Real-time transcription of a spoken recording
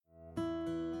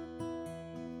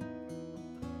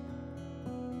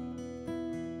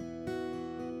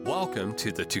Welcome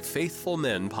to the To Faithful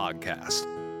Men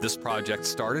podcast. This project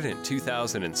started in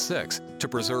 2006 to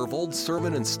preserve old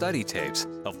sermon and study tapes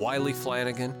of Wiley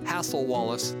Flanagan, Hassel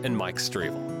Wallace, and Mike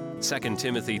Strevel. 2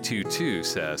 Timothy 2:2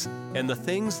 says, "And the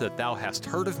things that thou hast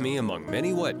heard of me among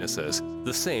many witnesses,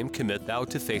 the same commit thou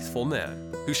to faithful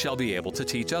men, who shall be able to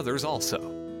teach others also."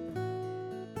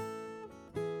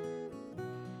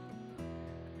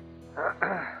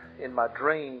 In my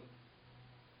dream,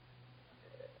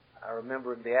 I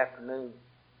remember in the afternoon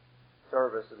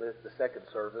service, at least the second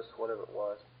service, whatever it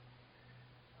was,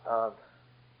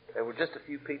 there were just a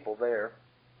few people there,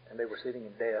 and they were sitting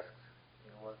in desks,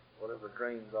 whatever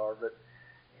dreams are. But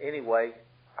anyway,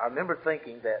 I remember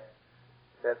thinking that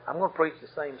I'm going to preach the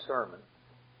same sermon,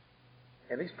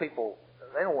 and these people,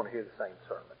 they don't want to hear the same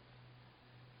sermon.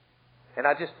 And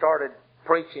I just started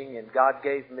preaching, and God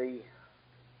gave me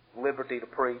liberty to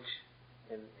preach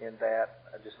in that.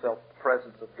 I just felt the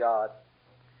presence of God.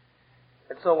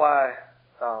 And so I,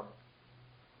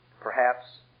 perhaps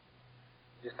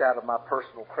just out of my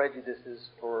personal prejudices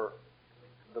for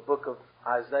the book of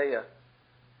Isaiah,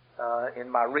 in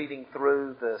my reading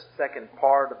through the second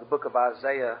part of the book of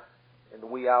Isaiah in the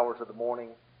wee hours of the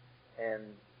morning,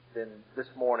 and then this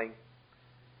morning,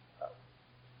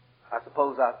 I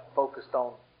suppose I focused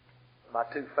on my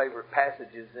two favorite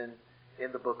passages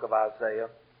in the book of Isaiah.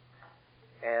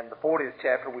 And the 40th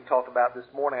chapter we talked about this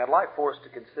morning. I'd like for us to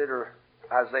consider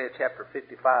Isaiah chapter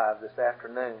 55 this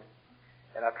afternoon.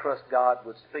 And I trust God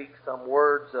would speak some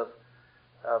words of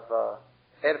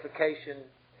edification,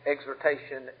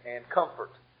 exhortation, and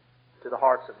comfort to the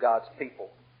hearts of God's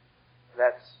people.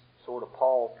 That's sort of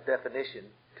Paul's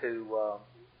definition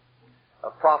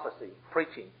of prophecy,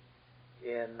 preaching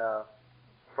in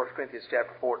 1 Corinthians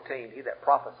chapter 14. He that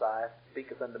prophesieth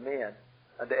speaketh unto men,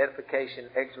 unto edification,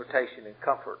 exhortation, and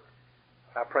comfort.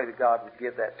 I pray that God would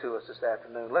give that to us this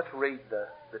afternoon. Let's read the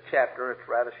chapter. It's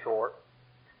rather short.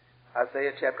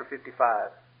 Isaiah chapter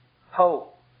 55.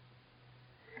 Ho!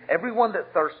 Everyone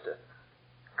that thirsteth,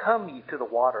 come ye to the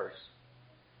waters,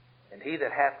 and he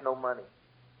that hath no money,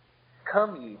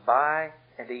 come ye, buy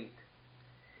and eat.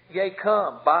 Yea,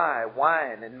 come, buy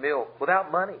wine and milk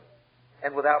without money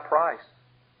and without price.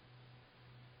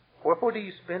 Wherefore do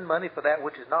you spend money for that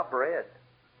which is not bread,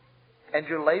 and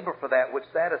your labor for that which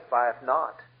satisfieth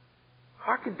not?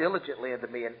 Hearken diligently unto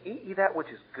me, and eat ye that which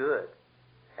is good,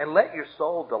 and let your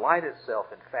soul delight itself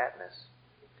in fatness.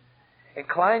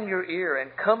 Incline your ear,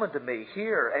 and come unto me,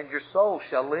 hear, and your soul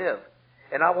shall live.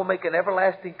 And I will make an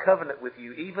everlasting covenant with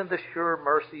you, even the sure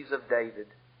mercies of David.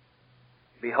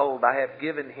 Behold, I have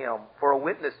given him for a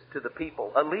witness to the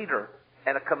people, a leader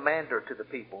and a commander to the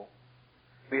people.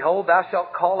 Behold, thou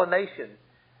shalt call a nation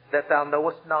that thou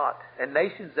knowest not, and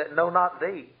nations that know not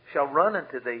thee shall run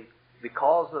unto thee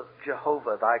because of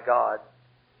Jehovah thy God,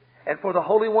 and for the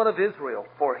Holy One of Israel,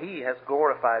 for he has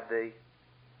glorified thee.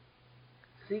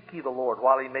 Seek ye the Lord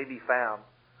while he may be found.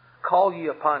 Call ye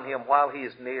upon him while he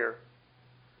is near.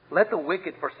 Let the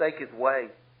wicked forsake his way,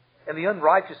 and the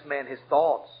unrighteous man his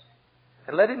thoughts,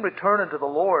 and let him return unto the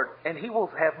Lord, and he will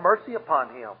have mercy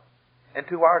upon him, and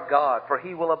to our God, for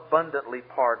he will abundantly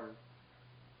pardon.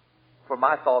 For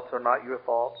my thoughts are not your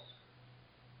thoughts,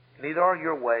 neither are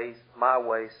your ways my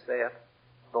ways, saith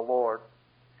the Lord.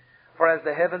 For as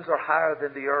the heavens are higher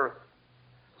than the earth,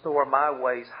 so are my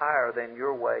ways higher than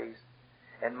your ways,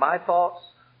 and my thoughts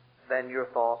than your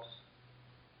thoughts.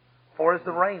 For as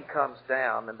the rain comes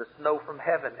down and the snow from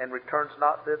heaven, and returns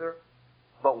not thither,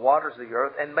 but waters the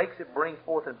earth, and makes it bring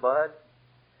forth and bud,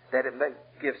 that it may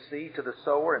give seed to the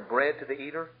sower and bread to the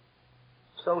eater,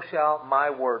 so shall my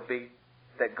word be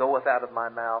that goeth out of my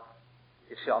mouth.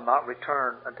 It shall not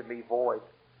return unto me void,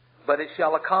 but it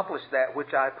shall accomplish that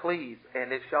which I please,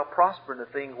 and it shall prosper in the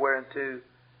thing whereto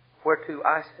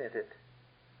I sent it.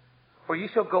 For ye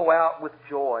shall go out with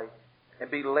joy,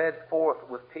 and be led forth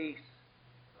with peace.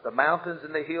 The mountains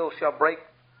and the hills shall break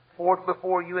forth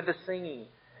before you into singing,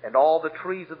 and all the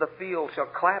trees of the field shall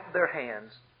clap their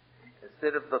hands.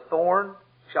 Instead of the thorn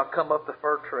shall come up the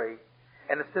fir tree,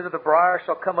 and instead of the briar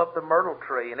shall come up the myrtle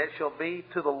tree, and it shall be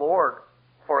to the Lord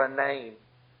for a name,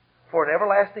 for an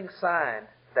everlasting sign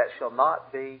that shall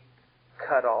not be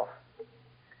cut off.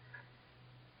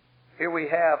 Here we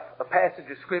have a passage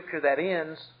of Scripture that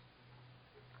ends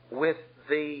with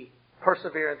the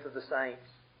perseverance of the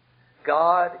saints.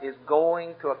 God is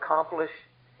going to accomplish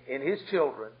in His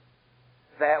children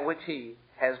that which He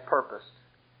has purposed.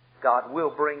 God will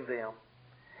bring them.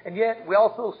 And yet we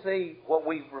also see what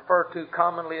we refer to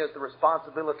commonly as the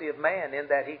responsibility of man, in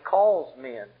that he calls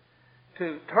men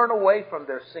to turn away from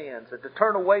their sins and to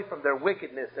turn away from their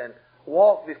wickedness and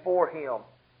walk before Him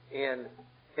in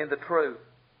the truth.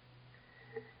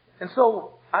 And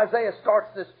so Isaiah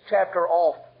starts this chapter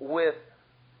off with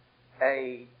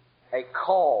a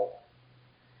call.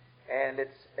 And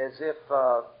it's as if,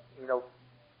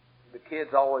 the kids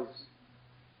always,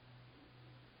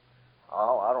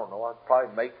 I don't know, I'd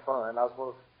probably make fun. I was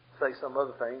going to say some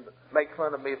other thing, but make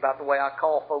fun of me about the way I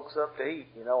call folks up to eat.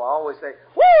 I always say,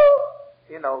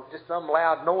 woo! Just some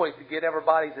loud noise to get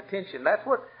everybody's attention. That's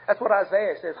what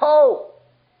Isaiah says. Ho!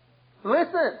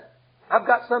 Listen! I've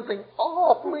got something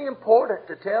awfully important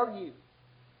to tell you.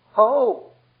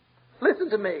 Ho! Listen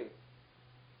to me.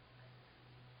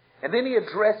 And then he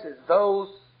addresses those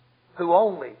who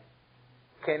only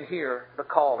can hear the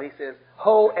call. He says,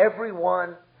 Ho,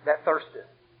 everyone that thirsteth.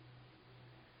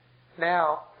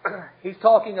 Now, he's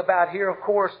talking about here, of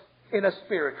course, in a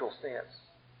spiritual sense.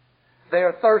 They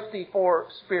are thirsty for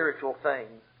spiritual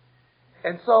things.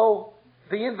 And so,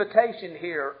 the invitation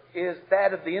here is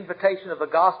that of the invitation of the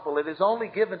gospel. It is only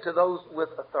given to those with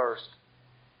a thirst.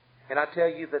 And I tell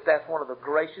you that that's one of the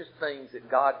gracious things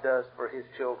that God does for His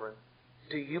children.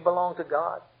 Do you belong to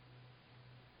God?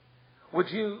 Would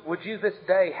you this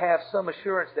day have some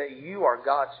assurance that you are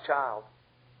God's child?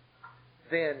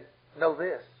 Then know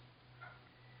this.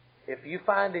 If you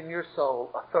find in your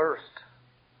soul a thirst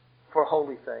for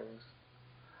holy things,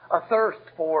 a thirst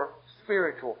for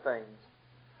spiritual things,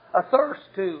 a thirst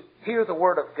to hear the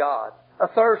Word of God, a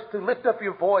thirst to lift up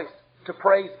your voice to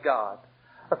praise God,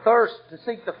 a thirst to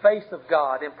seek the face of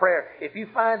God in prayer. If you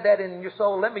find that in your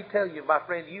soul, let me tell you, my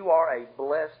friend, you are a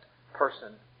blessed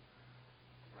person.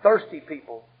 Thirsty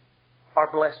people are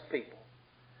blessed people.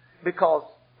 Because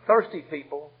thirsty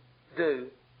people do,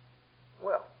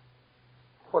 well,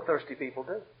 what thirsty people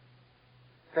do.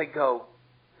 They go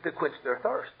to quench their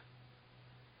thirst.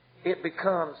 It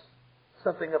becomes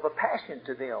something of a passion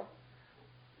to them,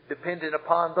 dependent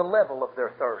upon the level of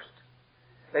their thirst.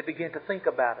 They begin to think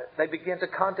about it. They begin to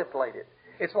contemplate it.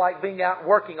 It's like being out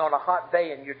working on a hot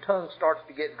day and your tongue starts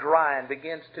to get dry and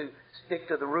begins to stick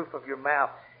to the roof of your mouth.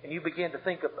 And you begin to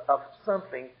think of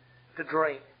something to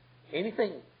drink.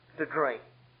 Anything to drink.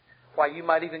 Why, you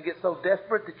might even get so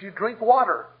desperate that you drink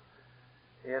water.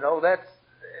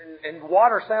 And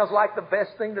water sounds like the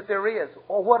best thing that there is.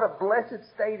 Oh, what a blessed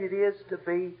state it is to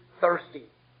be thirsty.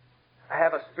 I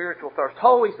have a spiritual thirst.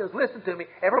 Oh, he says, listen to me.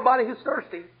 Everybody who's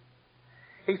thirsty,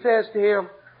 he says to him,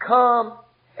 come,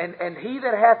 and he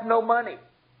that hath no money.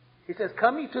 He says,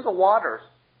 come ye to the waters,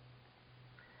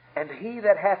 and he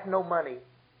that hath no money,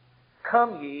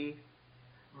 come ye,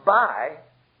 buy,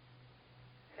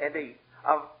 and eat.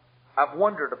 I've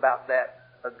wondered about that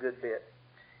a good bit.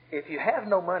 If you have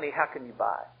no money, how can you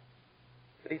buy?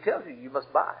 But he tells you, you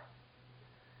must buy.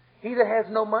 He that has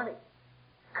no money,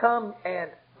 come and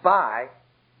buy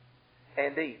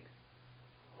and eat.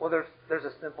 Well, there's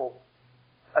a simple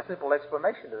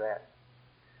explanation to that.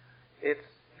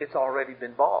 It's already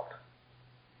been bought.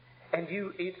 And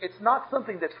it's not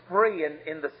something that's free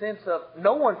in the sense of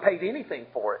no one paid anything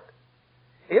for it.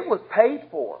 It was paid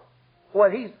for.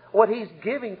 What he's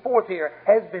giving forth here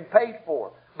has been paid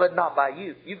for, but not by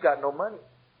you. You've got no money.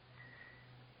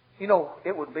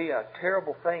 It would be a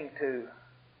terrible thing to,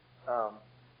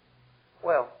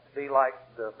 be like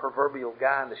the proverbial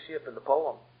guy in the ship in the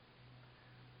poem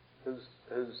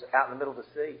who's out in the middle of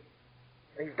the sea.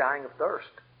 And he's dying of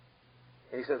thirst.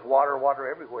 And he says, water, water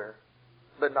everywhere,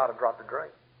 but not a drop to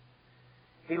drink.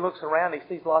 He looks around, he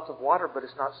sees lots of water, but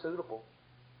it's not suitable.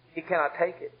 He cannot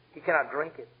take it. He cannot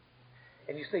drink it.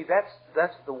 And you see,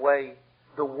 that's the way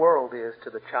the world is to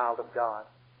the child of God.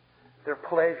 There are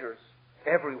pleasures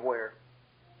everywhere.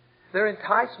 There are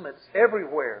enticements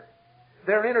everywhere.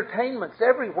 There are entertainments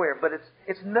everywhere, but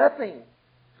it's nothing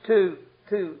to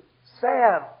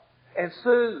salve and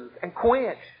soothe and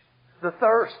quench the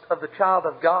thirst of the child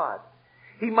of God.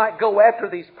 He might go after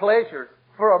these pleasures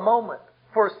for a moment,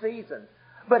 for a season,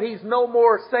 but he's no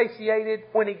more satiated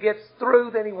when he gets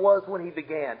through than he was when he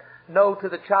began. No, to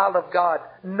the child of God,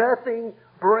 nothing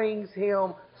brings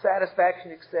him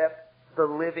satisfaction except the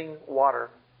living water.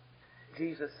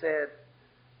 Jesus said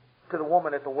to the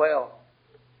woman at the well,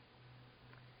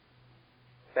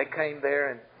 they came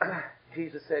there and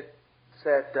Jesus said,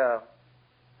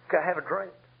 can I have a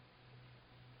drink?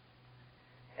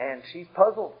 And she's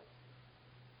puzzled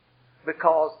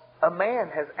because a man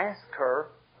has asked her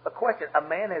a question. A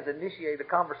man has initiated a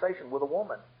conversation with a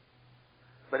woman.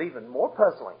 But even more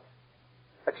puzzling,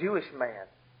 a Jewish man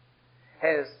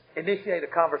has initiated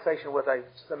a conversation with a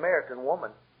Samaritan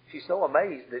woman. She's so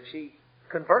amazed that she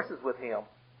converses with him,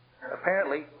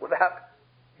 apparently without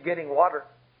getting water.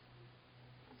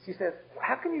 She says,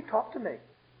 how can you talk to me,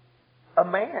 a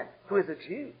man who is a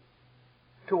Jew,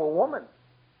 to a woman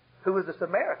who is a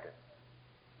Samaritan?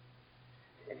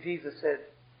 And Jesus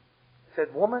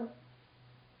said, "Woman,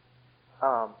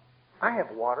 I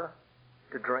have water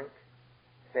to drink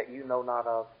that you know not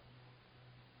of.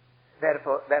 That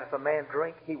if a man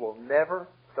drink, he will never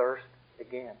thirst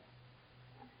again."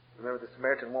 Remember, the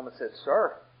Samaritan woman said,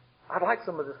 "Sir, I'd like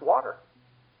some of this water."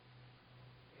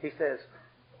 He says,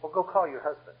 "Well, go call your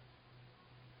husband."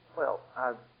 "Well,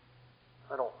 I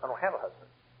don't have a husband."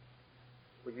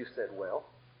 Well, you said, "Well,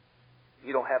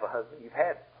 you don't have a husband. You've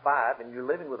had 5, and you're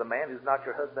living with a man who's not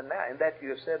your husband now. And that you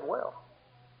have said well."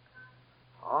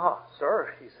 "Ah,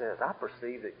 sir," she says, "I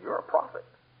perceive that you're a prophet."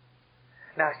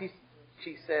 Now,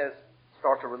 she says,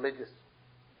 starts a religious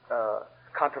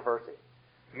controversy.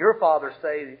 "Your fathers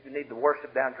say that you need to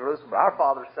worship down Jerusalem, but our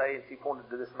fathers say," and she pointed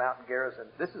to this mountain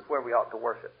Gerizim, "this is where we ought to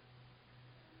worship."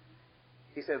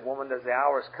 He said, "Woman, the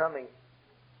hour is coming,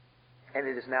 and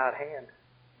it is now at hand,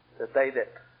 that they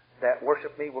that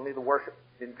worship me will neither worship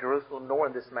in Jerusalem nor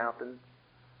in this mountain.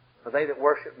 For they that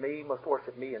worship me must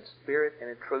worship me in spirit and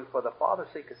in truth, for the Father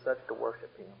seeketh such to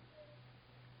worship him."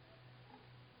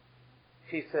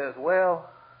 She says, "Well,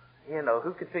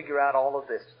 who can figure out all of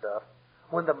this stuff?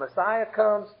 When the Messiah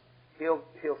comes, he'll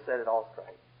set it all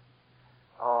straight."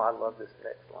 Oh, I love this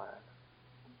next line.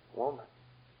 "Woman,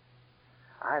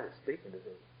 I that speaking to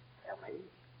thee am he."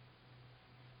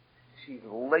 She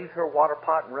leaves her water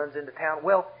pot and runs into town.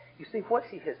 Well, you see what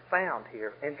she has found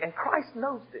here, and Christ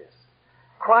knows this.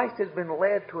 Christ has been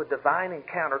led to a divine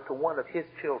encounter to one of his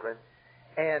children,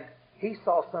 and he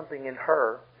saw something in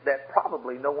her that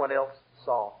probably no one else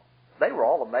saw. They were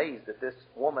all amazed at this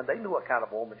woman. They knew what kind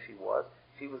of woman she was.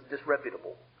 She was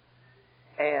disreputable.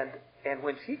 And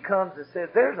when she comes and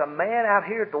says, "There's a man out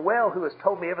here at the well who has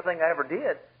told me everything I ever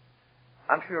did,"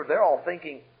 I'm sure they're all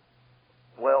thinking,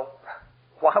 "Well,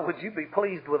 why would you be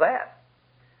pleased with that?"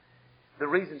 The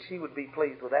reason she would be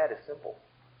pleased with that is simple.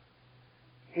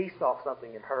 He saw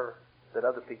something in her that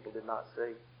other people did not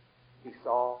see. He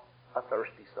saw a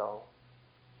thirsty soul.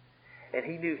 And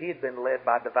he knew he had been led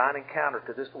by divine encounter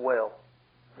to this well,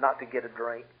 not to get a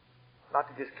drink, not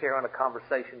to just carry on a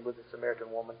conversation with the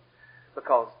Samaritan woman,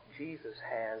 because Jesus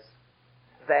has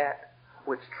that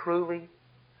which truly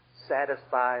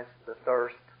satisfies the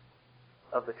thirst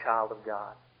of the child of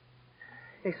God.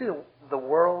 You see, the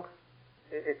world,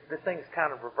 this thing is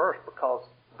kind of reversed, because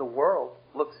the world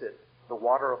looks at the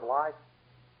water of life,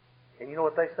 and you know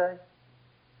what they say?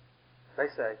 They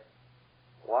say,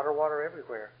 "Water, water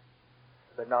everywhere,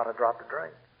 but not a drop to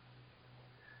drink."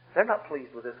 They're not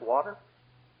pleased with this water.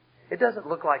 It doesn't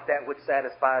look like that which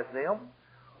satisfies them.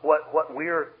 What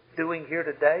we're doing here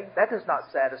today, that does not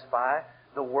satisfy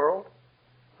the world.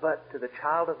 But to the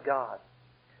child of God,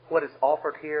 what is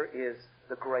offered here is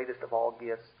the greatest of all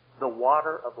gifts, the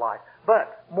water of life.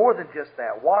 But more than just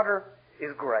that, water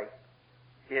is great.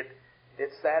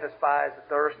 It satisfies the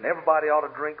thirst, and everybody ought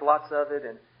to drink lots of it.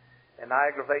 And I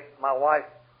aggravate my wife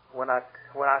when I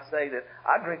say that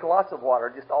I drink lots of water.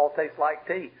 It just all tastes like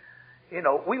tea.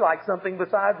 We like something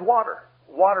besides water.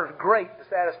 Water's great to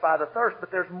satisfy the thirst,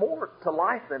 but there's more to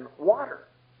life than water.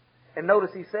 And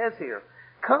notice he says here,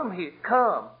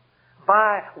 "Come,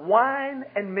 buy wine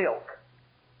and milk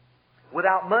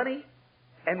without money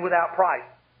and without price."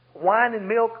 Wine and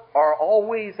milk are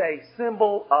always a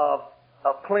symbol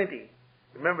of plenty.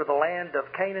 Remember, the land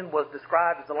of Canaan was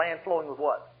described as a land flowing with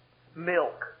what?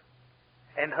 Milk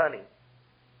and honey.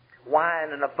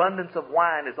 Wine, an abundance of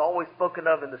wine, is always spoken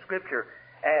of in the Scripture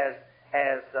as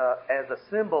a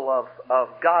symbol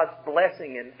of God's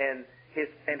blessing and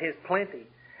His plenty.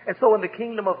 And so in the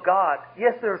kingdom of God,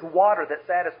 yes, there's water that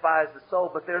satisfies the soul,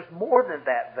 but there's more than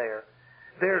that there.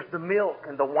 There's the milk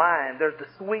and the wine. There's the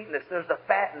sweetness. There's the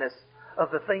fatness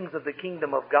of the things of the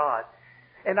kingdom of God.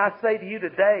 And I say to you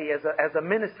today, as a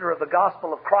minister of the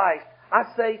gospel of Christ, I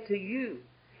say to you,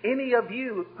 any of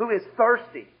you who is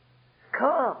thirsty,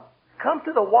 come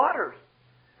to the waters.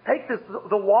 Take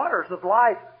the waters of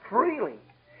life freely.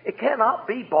 It cannot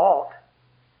be bought.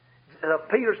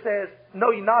 Peter says, "Know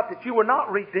ye not that you were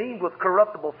not redeemed with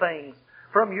corruptible things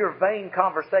from your vain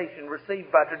conversation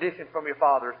received by tradition from your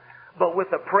fathers, but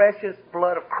with the precious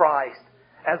blood of Christ,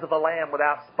 as of a lamb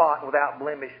without spot and without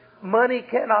blemish." Money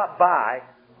cannot buy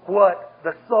what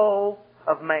the soul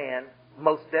of man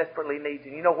most desperately needs.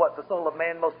 And you know what the soul of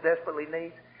man most desperately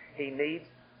needs? He needs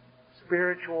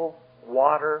spiritual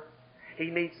water.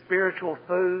 He needs spiritual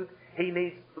food. He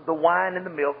needs the wine and the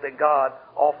milk that God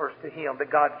offers to him, that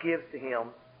God gives to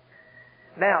him.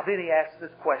 Now, then he asks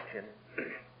this question.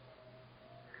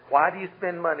 Why do you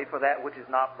spend money for that which is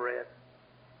not bread?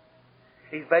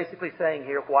 He's basically saying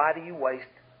here, why do you waste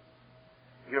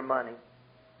your money?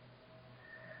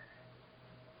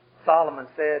 Solomon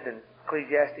said in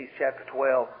Ecclesiastes chapter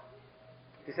 12.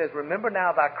 He says, "Remember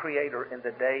now thy Creator in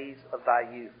the days of thy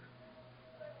youth,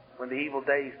 when the evil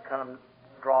days come,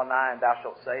 draw nigh, and thou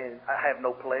shalt say, I have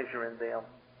no pleasure in them."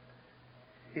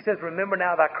 He says, "Remember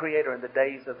now thy Creator in the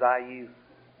days of thy youth."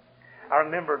 I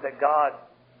remember that God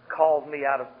called me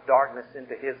out of darkness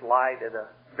into His light at a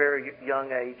very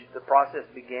young age. The process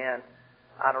began,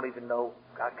 I don't even know,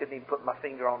 I couldn't even put my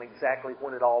finger on exactly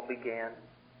when it all began.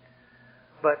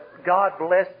 But God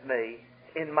blessed me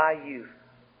in my youth,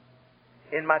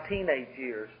 in my teenage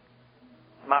years,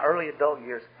 my early adult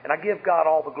years. And I give God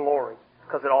all the glory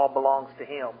because it all belongs to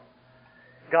Him.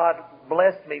 God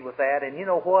blessed me with that. And you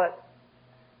know what?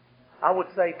 I would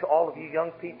say to all of you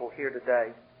young people here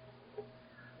today,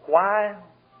 why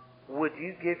would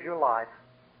you give your life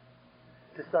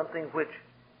to something which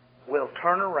will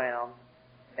turn around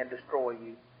and destroy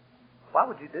you? Why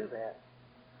would you do that?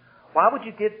 Why would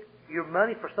you give your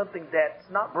money for something that's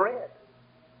not bread?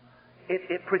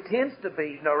 It pretends to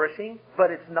be nourishing,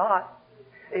 but it's not.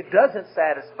 It doesn't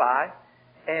satisfy.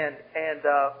 And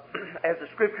as the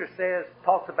Scripture says,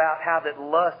 talks about how that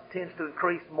lust tends to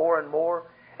increase more and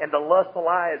more, and the lustful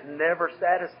eye is never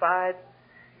satisfied.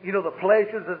 You know, the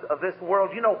pleasures of this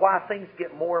world, you know why things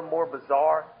get more and more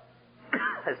bizarre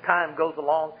as time goes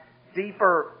along?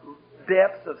 Deeper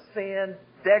depths of sin,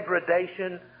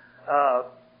 degradation,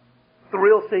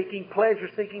 thrill-seeking,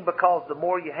 pleasure-seeking, because the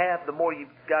more you have, the more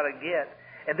you've got to get.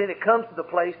 And then it comes to the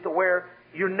place to where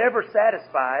you're never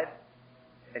satisfied.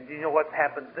 And do you know what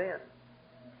happens then?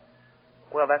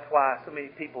 Well, that's why so many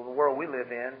people in the world we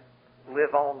live in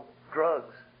live on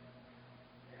drugs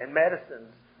and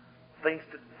medicines, things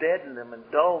to deaden them and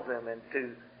dull them and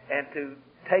to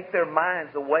take their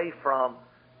minds away from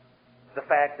the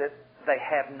fact that they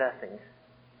have nothing.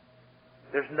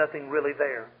 There's nothing really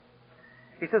there.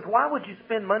 He says, why would you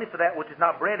spend money for that which is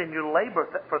not bread, and your labor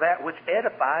for that which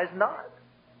edifies not?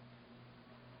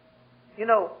 You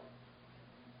know,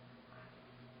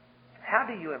 how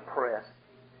do you impress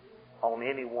on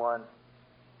anyone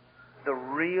the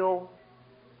real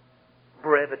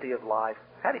brevity of life?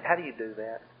 How do you do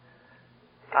that?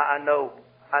 I know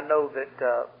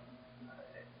that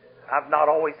I've not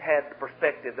always had the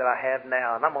perspective that I have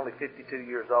now, and I'm only 52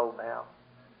 years old now.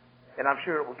 And I'm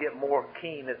sure it will get more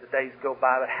keen as the days go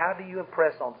by. But how do you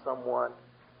impress on someone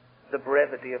the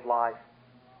brevity of life?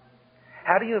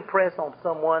 How do you impress on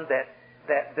someone that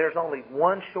there's only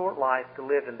one short life to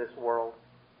live in this world?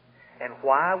 And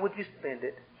why would you spend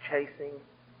it chasing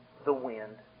the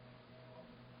wind?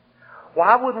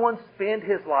 Why would one spend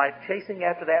his life chasing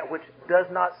after that which does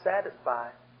not satisfy?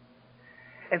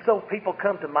 And so people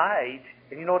come to my age,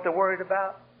 and you know what they're worried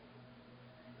about?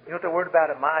 You know what they're worried about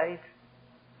at my age?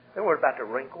 They're worried about their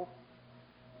wrinkles.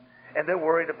 And they're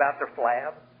worried about their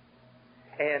flab.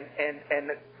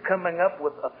 And coming up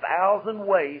with 1,000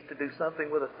 ways to do something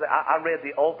with I read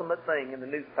the ultimate thing in the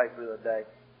newspaper the other day.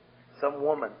 Some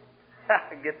woman,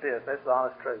 get this, that's the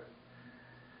honest truth.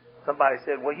 Somebody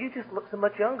said, well, you just look so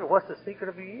much younger. What's the secret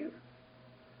of your youth?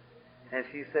 And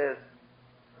she says,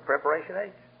 preparation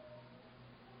age.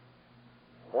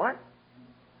 What?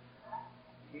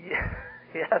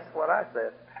 Yeah, that's what I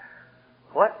said.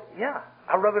 What? Yeah,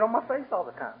 I rub it on my face all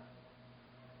the time.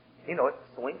 You know, it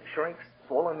shrinks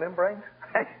swollen membranes.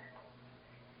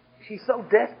 She's so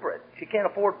desperate. She can't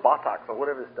afford Botox or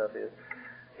whatever this stuff is.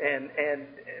 And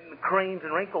creams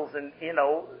and wrinkles and, you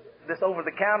know, this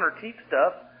over-the-counter cheap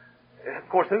stuff. Of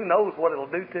course, who knows what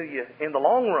it'll do to you in the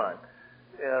long run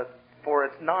for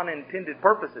its non-intended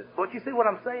purposes. But you see what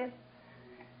I'm saying?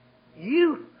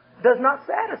 Youth does not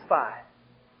satisfy.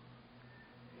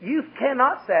 Youth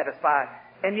cannot satisfy.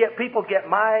 And yet people get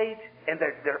my age and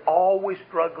they're always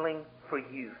struggling for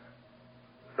youth.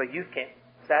 But youth can't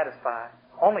satisfy.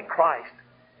 Only Christ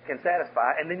can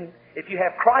satisfy. And then if you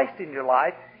have Christ in your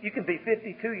life, you can be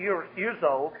 52 years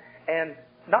old and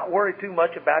not worry too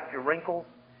much about your wrinkles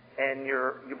and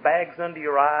your bags under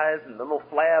your eyes and the little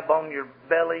flab on your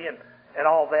belly and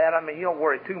all that. I mean, you don't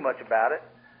worry too much about it.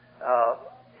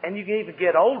 And you can even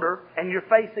get older and you're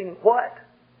facing what?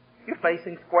 You're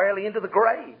facing squarely into the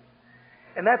grave.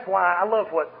 And that's why I love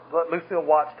what Lucille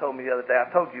Watts told me the other day.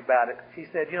 I told you about it. She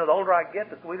said, you know, the older I get,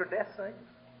 the sweeter death seems.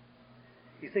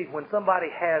 You see, when somebody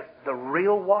has the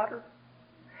real water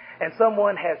and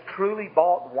someone has truly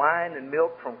bought wine and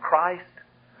milk from Christ,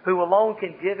 who alone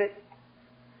can give it,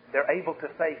 they're able to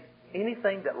face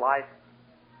anything that life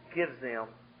gives them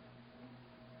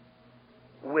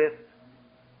with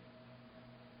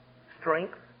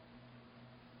strength,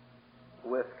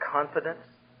 with confidence,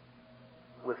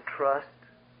 with trust,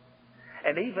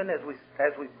 and even as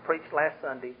we preached last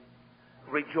Sunday,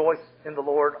 rejoice in the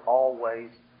Lord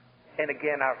always. And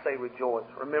again, I'll say rejoice.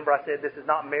 Remember, I said this is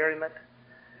not merriment.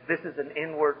 This is an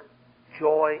inward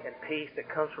joy and peace that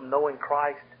comes from knowing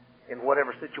Christ in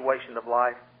whatever situation of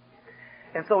life.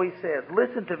 And so he says,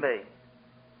 listen to me.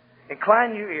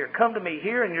 Incline your ear. Come to me.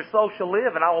 Hear, and your soul shall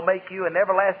live, and I will make you an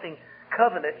everlasting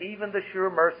covenant, even the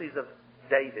sure mercies of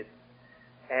David.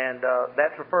 And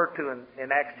that's referred to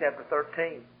in Acts chapter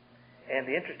 13. And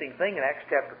the interesting thing in Acts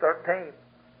chapter 13,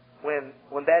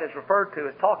 when that is referred to,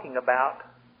 is talking about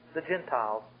the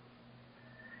Gentiles.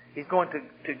 He's going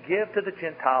to give to the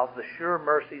Gentiles the sure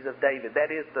mercies of David.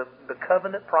 That is the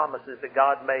covenant promises that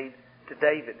God made to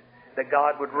David. That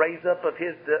God would raise up of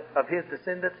his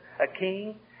descendants a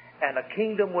king, and a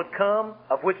kingdom would come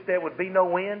of which there would be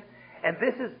no end. And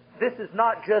this is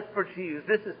not just for Jews.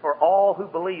 This is for all who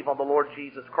believe on the Lord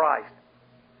Jesus Christ.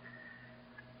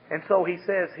 And so he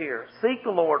says here, seek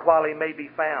the Lord while he may be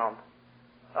found.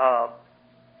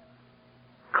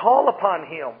 Call upon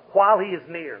him while he is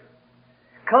near.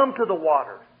 Come to the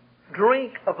waters.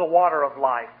 Drink of the water of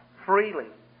life freely.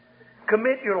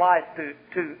 Commit your life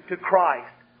to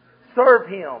Christ. Serve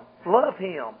him. Love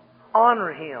him.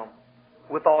 Honor him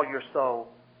with all your soul.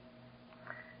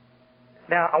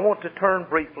 Now, I want to turn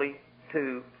briefly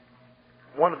to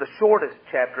one of the shortest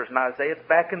chapters in Isaiah. It's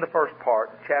back in the first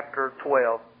part, chapter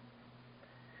 12.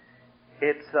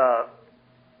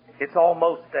 It's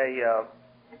almost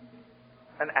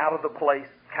an out-of-the-place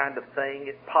kind of thing.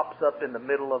 It pops up in the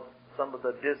middle of some of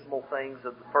the dismal things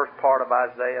of the first part of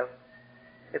Isaiah.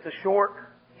 It's a short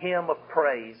hymn of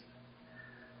praise,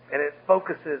 and it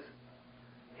focuses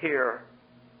here.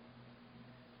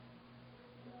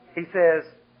 He says,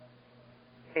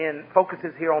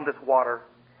 focuses here on this water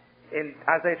in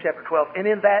Isaiah chapter 12. And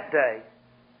in that day,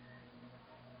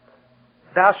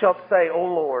 thou shalt say, O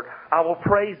Lord, I will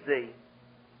praise thee.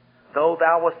 Though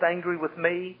thou wast angry with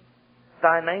me,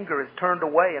 thine anger is turned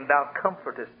away, and thou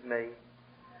comfortest me.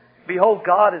 Behold,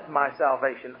 God is my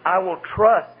salvation. I will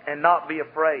trust and not be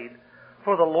afraid.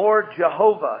 For the Lord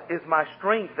Jehovah is my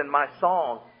strength and my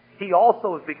song. He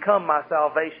also has become my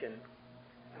salvation.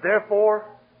 Therefore,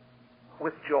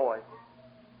 with joy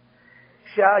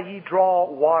shall ye draw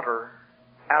water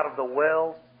out of the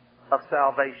wells of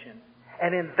salvation.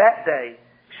 And in that day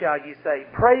shall ye say,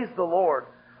 praise the Lord.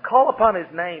 Call upon his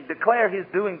name. Declare his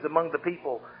doings among the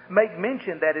people. Make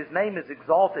mention that his name is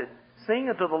exalted. Sing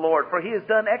unto the Lord, for he has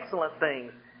done excellent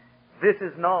things. This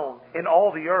is known in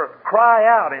all the earth. Cry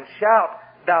out and shout,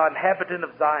 thou inhabitant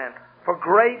of Zion, for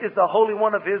great is the Holy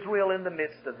One of Israel in the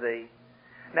midst of thee.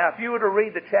 Now, if you were to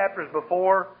read the chapters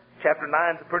before, chapter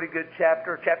 9 is a pretty good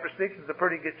chapter, chapter 6 is a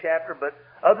pretty good chapter, but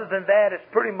other than that, it's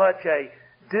pretty much a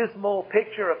dismal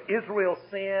picture of Israel's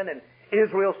sin and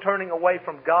Israel's turning away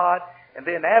from God. And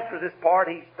then after this part,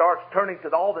 he starts turning to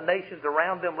all the nations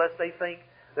around them, lest they think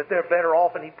that they're better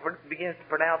off, and he begins to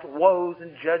pronounce woes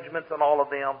and judgments on all of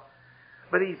them.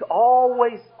 But he's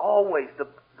always the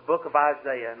book of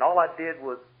Isaiah. And all I did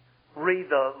was read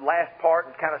the last part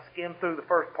and kind of skim through the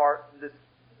first part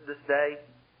this day.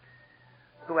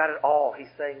 Throughout it all, he's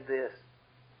saying this.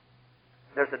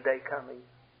 There's a day coming.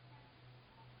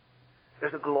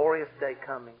 There's a glorious day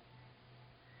coming.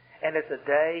 And it's a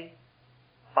day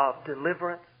of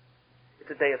deliverance.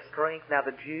 It's a day of strength. Now,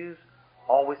 the Jews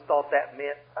always thought that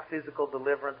meant a physical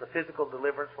deliverance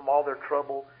from all their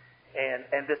trouble.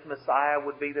 And this Messiah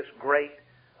would be this great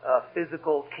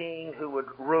physical king who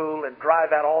would rule and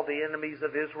drive out all the enemies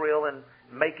of Israel and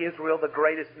make Israel the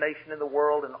greatest nation in the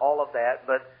world and all of that.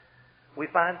 But we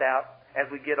find out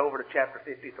as we get over to chapter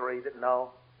 53 that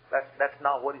no, that's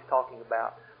not what he's talking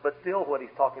about. But still what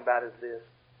he's talking about is this.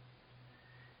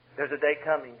 There's a day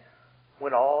coming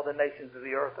when all the nations of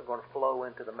the earth are going to flow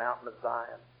into the mountain of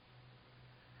Zion.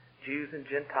 Jews and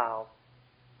Gentiles,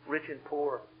 rich and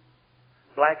poor,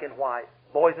 black and white,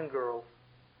 boys and girls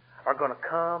are going to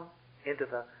come into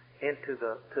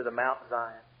the Mount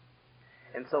Zion.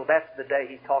 And so that's the day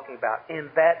he's talking about. In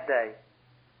that day,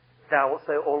 thou wilt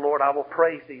say, O Lord, I will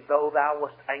praise thee, though thou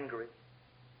wast angry.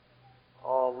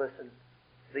 Oh, listen,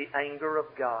 the anger of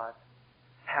God,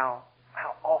 how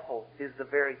awful is the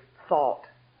very thought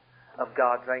of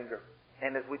God's anger.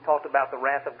 And as we talked about the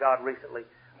wrath of God recently,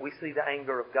 we see the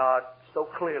anger of God so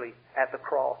clearly at the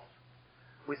cross.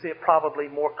 We see it probably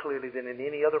more clearly than in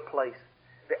any other place.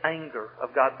 The anger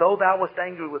of God. Though thou wast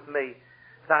angry with me,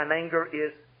 thine anger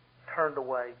is turned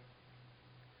away.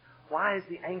 Why is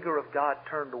the anger of God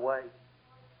turned away?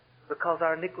 Because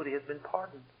our iniquity has been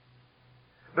pardoned.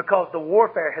 Because the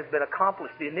warfare has been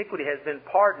accomplished. The iniquity has been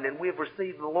pardoned, and we have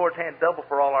received the Lord's hand double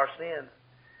for all our sins.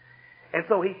 And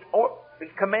so he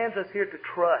commands us here to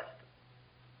trust.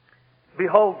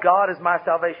 Behold, God is my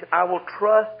salvation. I will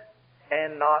trust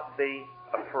and not be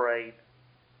afraid.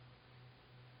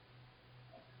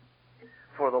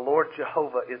 For the Lord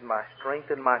Jehovah is my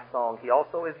strength and my song. He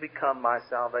also has become my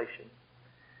salvation.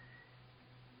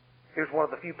 Here's one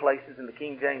of the few places in the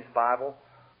King James Bible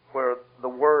where the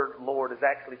word Lord is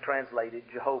actually translated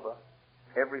Jehovah.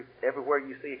 Everywhere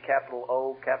you see a capital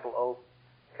O, capital L,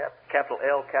 capital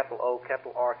O,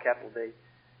 capital R, capital D,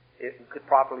 it could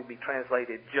properly be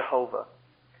translated Jehovah.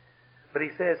 But he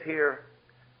says here,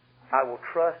 I will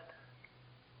trust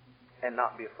and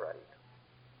not be afraid.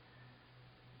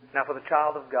 Now for the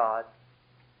child of God,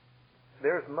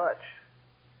 there's much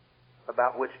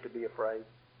about which to be afraid.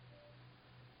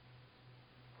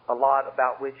 A lot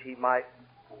about which he might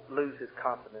lose his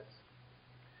confidence.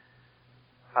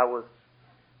 I was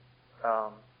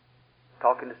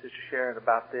talking to Sister Sharon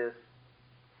about this,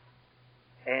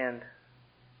 and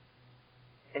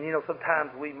you know,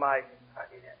 sometimes we might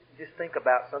just think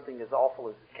about something as awful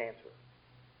as cancer.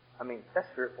 I mean, that's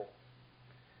fearful.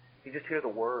 You just hear the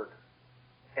word,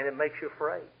 and it makes you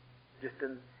afraid. Just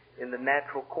in the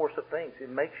natural course of things, it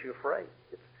makes you afraid.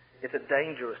 It's a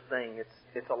dangerous thing.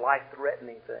 It's a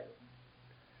life-threatening thing.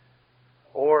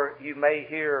 Or you may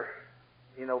hear,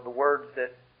 you know, the words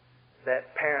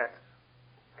that parents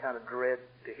kind of dread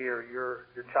to hear. Your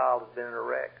child has been in a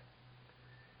wreck.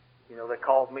 You know, they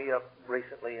called me up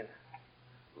recently, and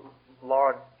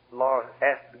Laura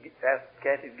asked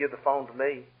Kathy to give the phone to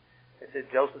me and said,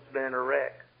 Joseph's been in a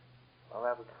wreck. Well,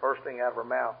 that was the first thing out of her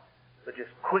mouth. But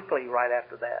just quickly right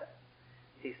after that,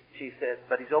 she said,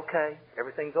 but he's okay.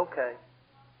 Everything's okay.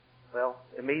 Well,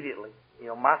 immediately, you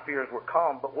know, my fears were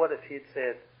calm. But what if she had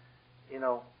said, you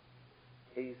know,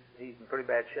 he's in pretty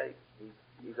bad shape.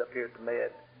 He's up here at the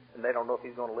med, and they don't know if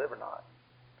he's going to live or not.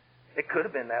 It could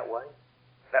have been that way.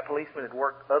 That policeman had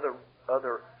worked other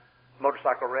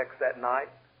motorcycle wrecks that night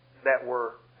that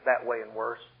were that way and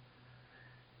worse.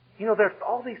 You know, there's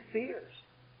all these fears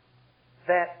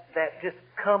that just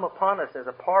come upon us as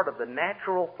a part of the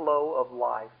natural flow of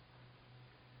life.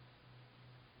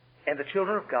 And the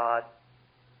children of God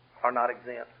are not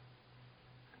exempt.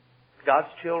 God's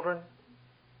children,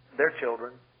 their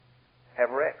children, have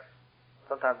wrecks.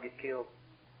 Sometimes get killed.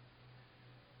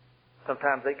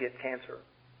 Sometimes they get cancer.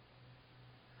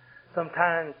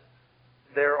 Sometimes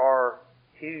there are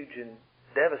huge and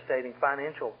devastating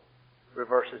financial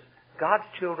reverses. God's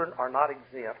children are not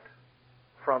exempt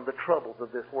from the troubles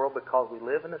of this world because we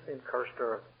live in a sin-cursed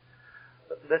earth.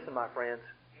 But listen, my friends,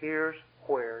 here's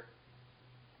where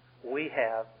we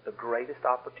have the greatest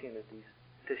opportunities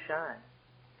to shine.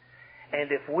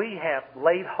 And if we have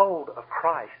laid hold of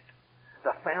Christ,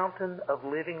 the fountain of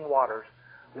living waters,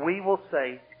 we will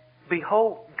say,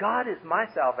 behold, God is my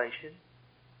salvation.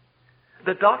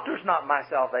 The doctor's not my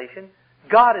salvation.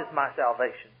 God is my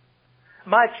salvation.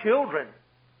 My children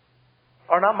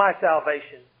are not my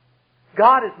salvation.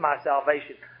 God is my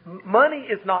salvation. Money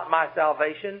is not my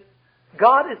salvation.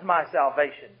 God is my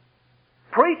salvation.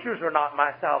 Preachers are not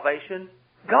my salvation.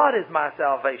 God is my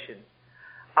salvation.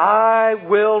 I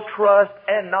will trust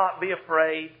and not be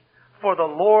afraid, for the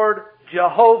Lord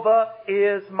Jehovah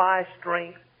is my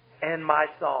strength and my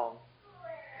song.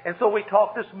 And so we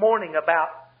talked this morning about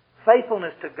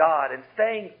faithfulness to God and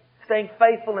staying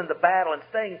faithful in the battle and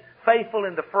staying faithful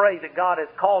in the fray that God has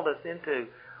called us into.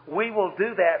 We will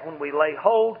do that when we lay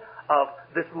hold of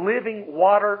this living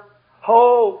water.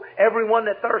 Oh, everyone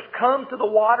that thirsts, come to the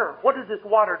water. What does this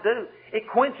water do? It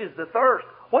quenches the thirst.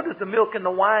 What does the milk and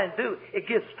the wine do? It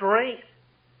gives strength.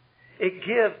 It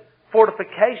gives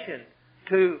fortification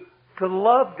to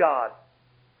love God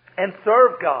and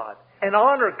serve God and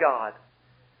honor God.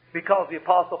 Because the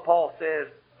Apostle Paul says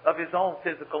of his own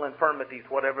physical infirmities,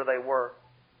 whatever they were,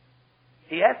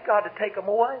 he asked God to take them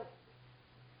away.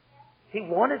 He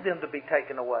wanted them to be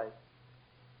taken away.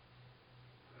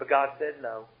 But God said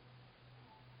no.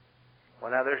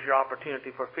 Well, now there's your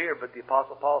opportunity for fear, but the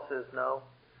Apostle Paul says no.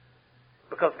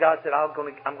 Because God said, I'm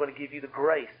going to give you the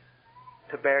grace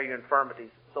to bear your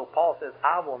infirmities. So Paul says,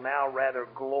 I will now rather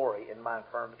glory in my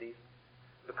infirmities,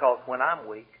 because when I'm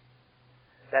weak,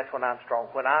 that's when I'm strong.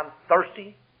 When I'm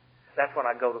thirsty, that's when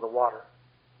I go to the water.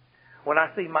 When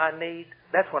I see my need,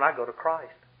 that's when I go to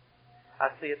Christ. I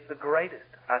see it the greatest.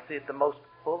 I see it the most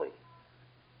fully.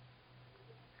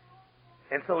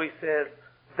 And so he says,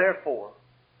 therefore,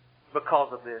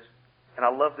 because of this, and I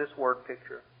love this word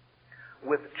picture,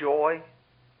 with joy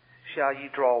shall ye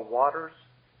draw waters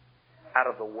out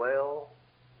of the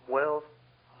wells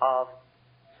of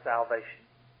salvation.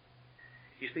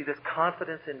 You see, this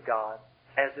confidence in God,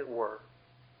 as it were,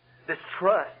 this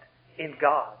trust in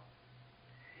God,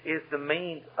 is the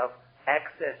means of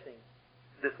accessing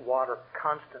this water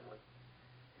constantly.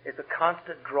 It's a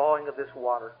constant drawing of this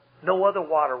water. No other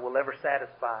water will ever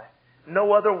satisfy.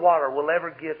 No other water will ever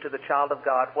give to the child of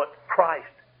God what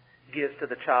Christ gives to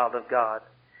the child of God.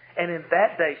 And in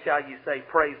that day shall you say,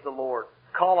 praise the Lord.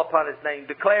 Call upon His name.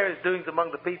 Declare His doings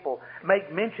among the people.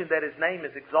 Make mention that His name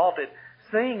is exalted.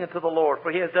 Sing unto the Lord,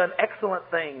 for He has done excellent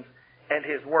things, and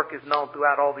His work is known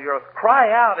throughout all the earth.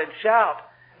 Cry out and shout,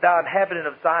 thou inhabitant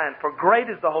of Zion, for great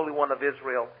is the Holy One of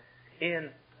Israel in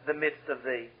the midst of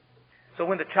thee. So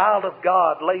when the child of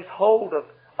God lays hold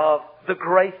of the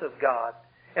grace of God,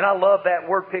 and I love that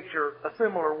word picture, a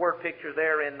similar word picture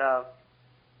there in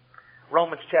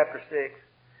Romans chapter 6.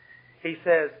 He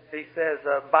says,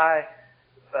 by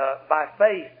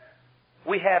faith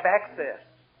we have access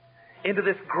into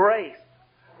this grace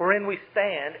wherein we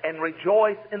stand and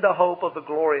rejoice in the hope of the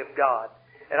glory of God.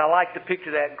 And I like to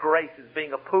picture that grace as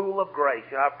being a pool of grace.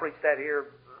 You know, I've preached that here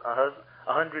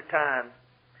 100 times.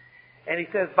 And he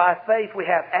says, by faith we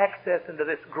have access into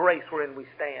this grace wherein we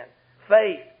stand.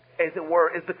 Faith, as it were,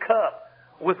 is the cup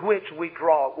with which we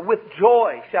draw. With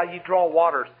joy shall you draw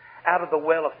waters out of the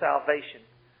well of salvation.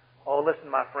 Oh,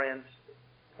 listen, my friends.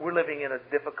 We're living in a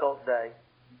difficult day.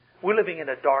 We're living in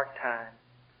a dark time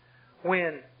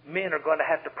when men are going to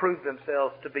have to prove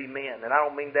themselves to be men. And I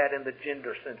don't mean that in the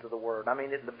gender sense of the word. I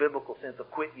mean it in the biblical sense of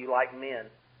quit you like men.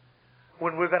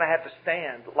 When we're going to have to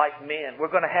stand like men.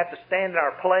 We're going to have to stand in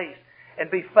our place and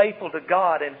be faithful to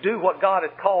God and do what God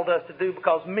has called us to do,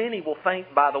 because many will faint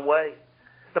by the way.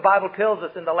 The Bible tells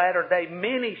us in the latter day,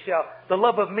 the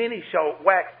love of many shall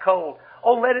wax cold.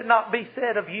 Oh, let it not be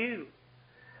said of you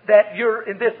that you're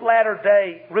in this latter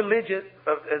day religious,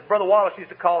 as Brother Wallace used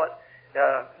to call it,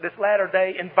 this latter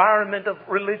day environment of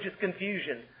religious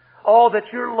confusion. Oh, that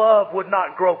your love would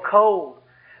not grow cold,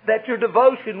 that your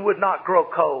devotion would not grow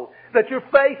cold, that your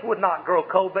faith would not grow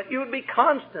cold, but you would be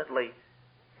constantly,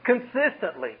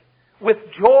 consistently, with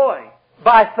joy,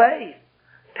 by faith,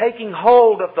 taking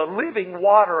hold of the living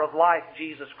water of life,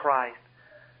 Jesus Christ,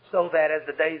 so that as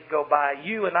the days go by,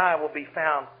 you and I will be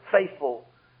found faithful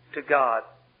to God.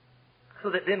 So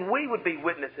that then we would be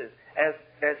witnesses, as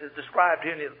is described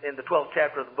here in the 12th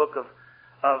chapter of the book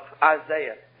of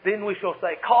Isaiah. Then we shall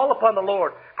say, call upon the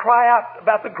Lord, cry out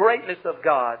about the greatness of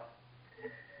God.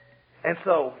 And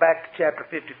so, back to chapter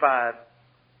 55.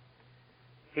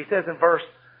 He says in verse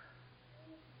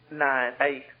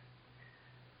 8,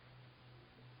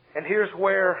 and here's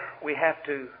where we have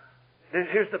to,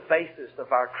 here's the basis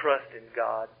of our trust in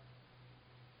God.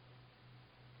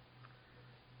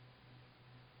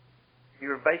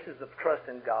 Your basis of trust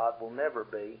in God will never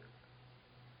be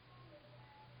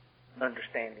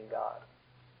understanding God.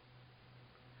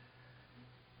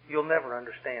 You'll never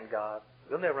understand God.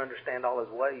 You'll never understand all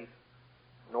His ways,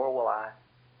 nor will I.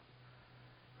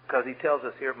 Because He tells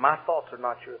us here, my thoughts are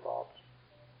not your thoughts.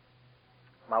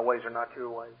 My ways are not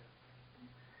your ways.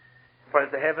 For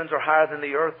as the heavens are higher than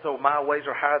the earth, so my ways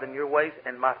are higher than your ways,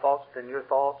 and my thoughts than your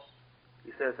thoughts.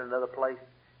 He says in another place,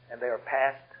 and they are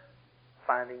past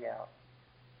finding out.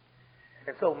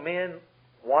 And so men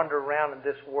wander around in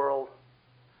this world,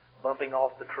 bumping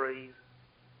off the trees,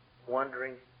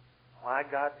 wondering why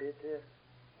God did this.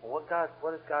 What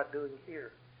is God doing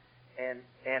here? And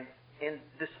in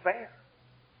despair,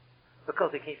 because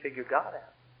they can't figure God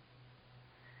out.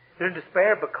 They're in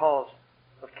despair because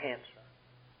of cancer.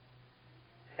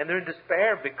 And they're in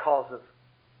despair because of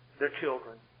their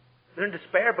children. They're in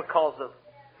despair because of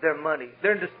their money.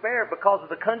 They're in despair because of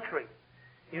the country.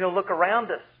 You know, look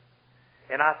around us.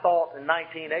 And I thought in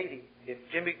 1980,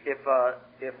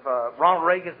 if Ronald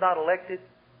Reagan's not elected,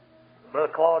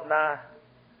 Brother Claude and I,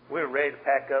 we're ready to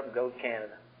pack up and go to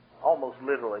Canada. Almost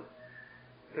literally.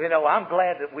 You know, I'm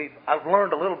glad that I've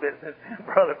learned a little bit since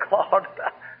Brother Claude.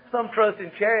 Some trust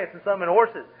in chariots and some in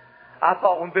horses. I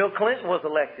thought when Bill Clinton was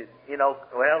elected, you know,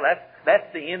 well,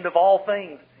 that's the end of all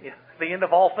things. The end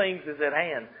of all things is at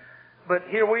hand. But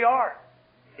here we are,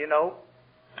 you know,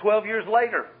 12 years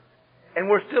later, and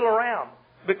we're still around.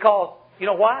 Because, you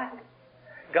know why?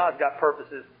 God's got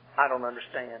purposes I don't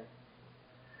understand.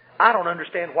 I don't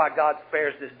understand why God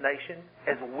spares this nation,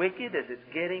 as wicked as it's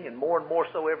getting, and more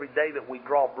so every day that we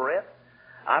draw breath.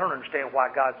 I don't understand why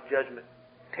God's judgment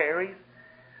tarries.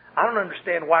 I don't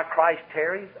understand why Christ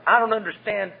tarries. I don't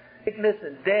understand sickness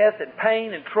and death and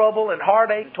pain and trouble and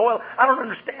heartache and toil. I don't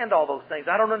understand all those things.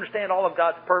 I don't understand all of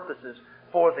God's purposes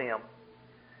for them.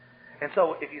 And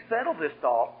so if you settle this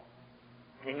thought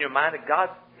in your mind that God,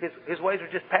 His ways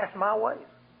are just past my ways.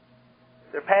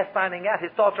 They're past finding out.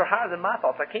 His thoughts are higher than my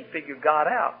thoughts. I can't figure God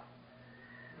out.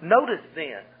 Notice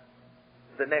then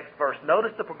the next verse.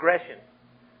 Notice the progression.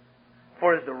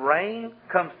 For as the rain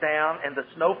comes down and the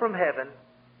snow from heaven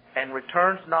and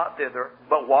returns not thither,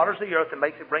 but waters the earth and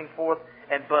makes it bring forth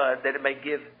and bud, that it may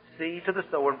give seed to the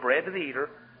sower and bread to the eater,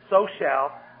 so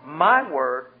shall my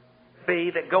word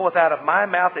be that goeth out of my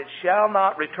mouth. It shall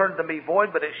not return to me void,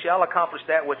 but it shall accomplish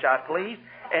that which I please,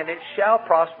 and it shall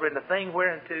prosper in the thing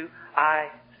whereunto I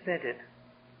sent it.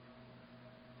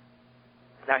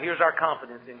 Now here's our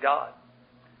confidence in God.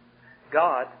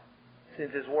 God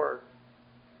sends His Word.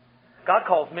 God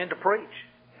calls men to preach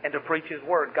and to preach His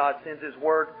Word. God sends His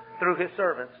Word through His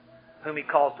servants whom He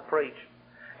calls to preach.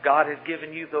 God has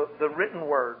given you the written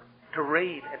Word to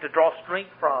read and to draw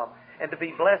strength from and to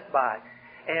be blessed by.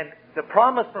 And the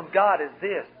promise from God is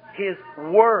this: His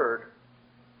Word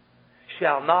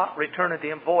shall not return unto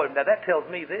Him void. Now that tells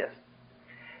me this: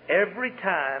 every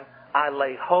time I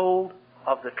lay hold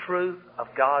of the truth of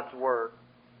God's Word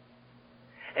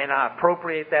and I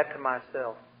appropriate that to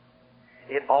myself,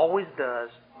 it always does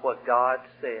what God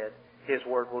said His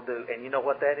Word will do. And you know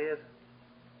what that is?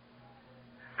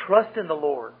 Trust in the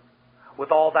Lord with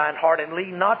all thine heart, and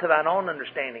lean not to thine own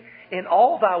understanding. In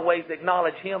all thy ways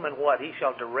acknowledge Him, and what? He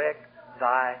shall direct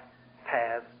thy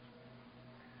paths.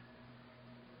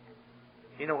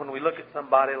 You know, when we look at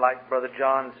somebody like Brother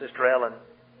John and Sister Ellen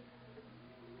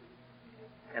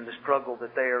and the struggle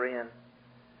that they are in,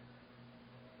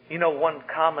 you know, one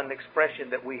common expression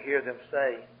that we hear them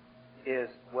say is,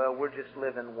 well, we're just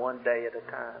living one day at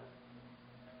a time.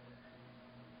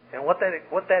 And what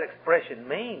that expression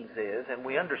means is, and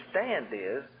we understand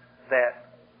is,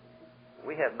 that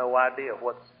we have no idea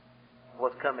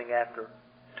what's coming after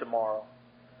tomorrow.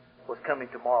 What's coming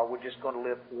tomorrow. We're just going to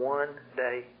live one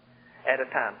day at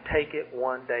a time. Take it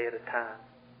one day at a time.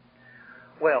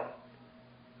 Well,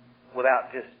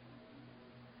 without just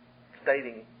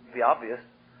stating the obvious,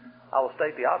 I will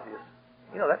state the obvious.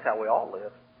 You know, that's how we all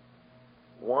live.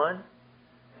 One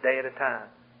day at a time.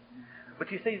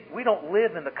 But you see, we don't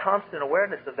live in the constant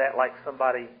awareness of that like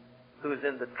somebody who is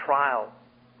in the trial,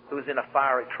 who is in a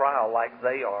fiery trial like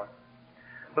they are.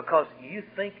 Because you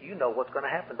think you know what's going to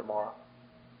happen tomorrow.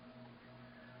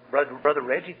 Brother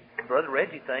Reggie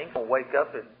thinks he'll wake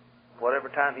up at whatever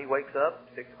time he wakes up,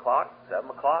 6 o'clock, 7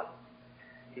 o'clock.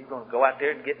 He's going to go out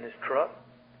there and get in his truck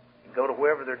and go to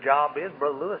wherever their job is.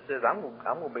 Brother Lewis says, I'm going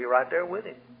to be right there with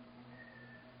him.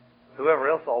 Whoever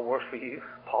else all works for you,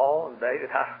 Paul and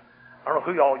David, I don't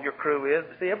know who all your crew is,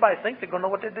 but see, everybody thinks they're going to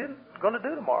know what they're going to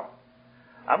do tomorrow.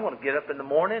 I'm going to get up in the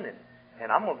morning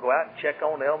and I'm going to go out and check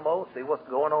on Elmo, see what's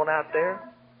going on out there.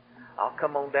 I'll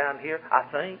come on down here.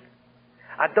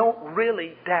 I don't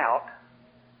really doubt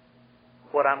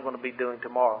what I'm going to be doing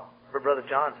tomorrow. But Brother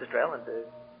John and Sister Ellen do.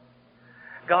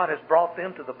 God has brought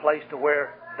them to the place to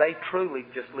where they truly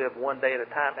just live one day at a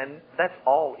time, and that's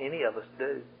all any of us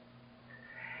do.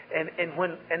 And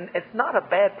it's not a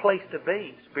bad place to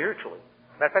be spiritually.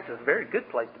 Matter of fact, it's a very good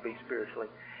place to be spiritually.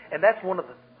 And that's one of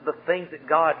the things that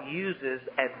God uses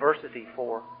adversity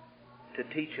for, to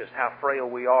teach us how frail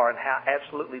we are and how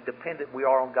absolutely dependent we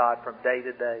are on God from day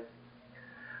to day.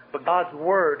 But God's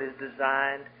Word is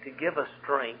designed to give us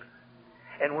strength.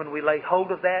 And when we lay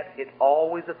hold of that, it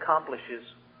always accomplishes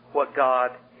what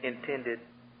God intended.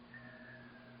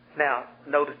 Now,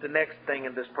 notice the next thing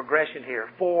in this progression here.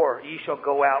 For ye shall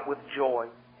go out with joy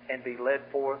and be led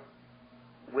forth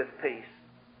with peace.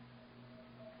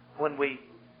 When we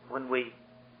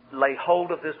lay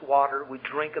hold of this water, we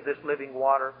drink of this living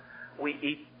water, we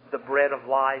eat the bread of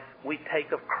life, we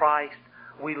take of Christ,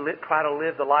 we try to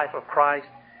live the life of Christ,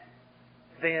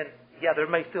 then, yeah, there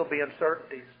may still be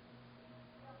uncertainties.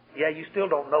 Yeah, you still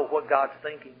don't know what God's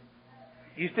thinking.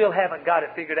 You still haven't got it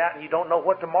figured out, and you don't know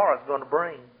what tomorrow's going to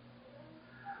bring.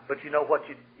 But you know what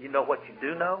you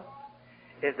do know?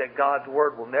 Is that God's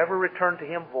Word will never return to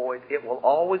Him void. It will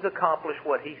always accomplish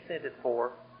what He sent it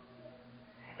for.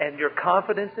 And your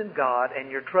confidence in God and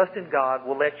your trust in God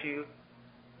will let you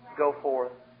go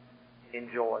forth in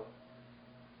joy.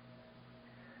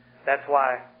 That's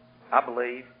why I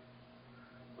believe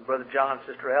Brother John and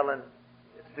Sister Ellen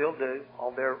still do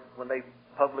when they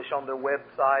publish on their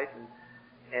website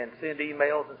and send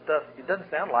emails and stuff. It doesn't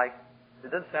sound like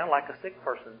a sick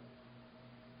person.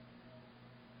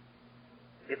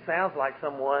 It sounds like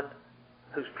someone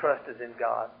whose trust is in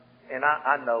God. And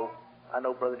I know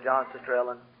Brother John and Sister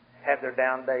Ellen have their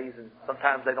down days, and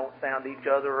sometimes they don't sound each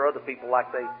other or other people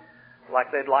like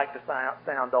they'd like to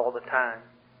sound all the time.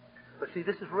 But see,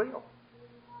 this is real.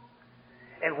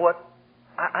 And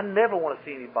I never want to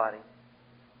see anybody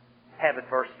have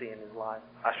adversity in his life.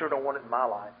 I sure don't want it in my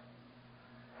life.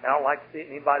 I don't like to see it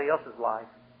in anybody else's life.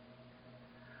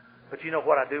 But you know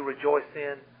what I do rejoice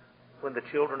in when the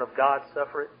children of God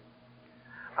suffer it?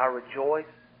 I rejoice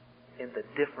in the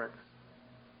difference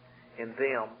in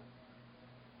them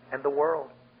and the world.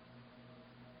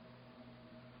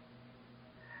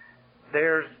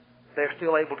 They're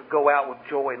still able to go out with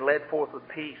joy and led forth with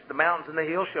peace. The mountains and the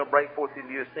hills shall break forth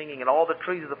into your singing, and all the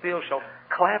trees of the field shall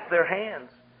clap their hands.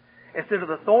 Instead of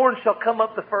the thorns shall come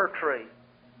up the fir tree.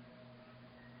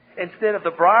 Instead of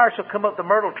the briar shall come up the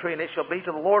myrtle tree, and it shall be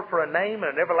to the Lord for a name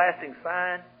and an everlasting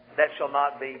sign that shall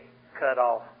not be cut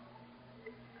off.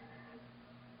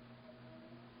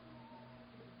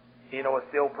 You know, it's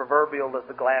the old proverbial, is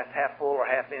the glass half full or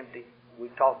half empty?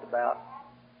 We've talked about.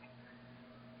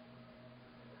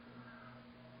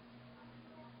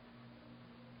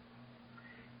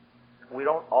 We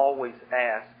don't always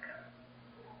ask.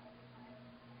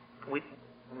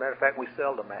 Matter of fact, we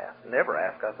seldom ask. Never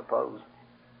ask, I suppose,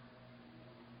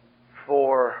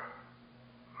 for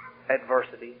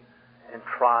adversity and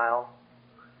trial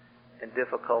and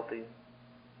difficulty.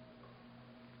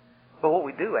 But what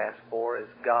we do ask for is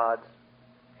God's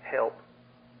help.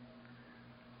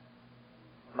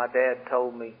 My dad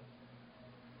told me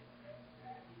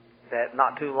that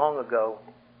not too long ago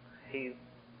he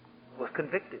was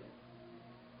convicted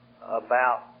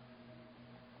about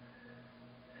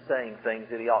saying things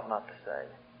that he ought not to say.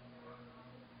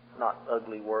 Not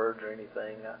ugly words or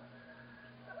anything,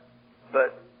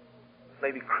 but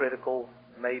maybe critical,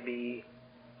 maybe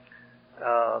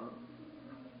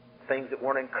things that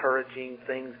weren't encouraging,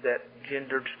 things that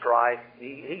gendered strife.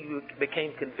 He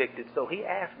became convicted, so he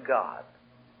asked God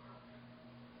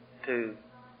to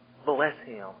bless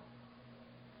him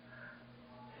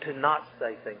to not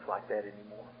say things like that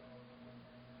anymore.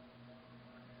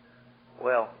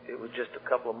 Well, it was just a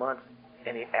couple of months,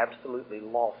 and he absolutely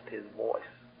lost his voice.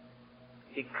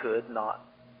 He could not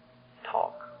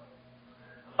talk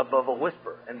above a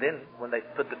whisper. And then when they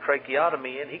put the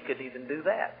tracheotomy in, he couldn't even do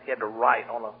that. He had to write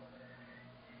on a...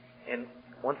 And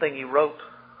one thing he wrote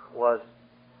was,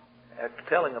 after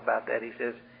telling about that, he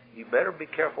says, you better be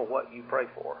careful what you pray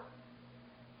for.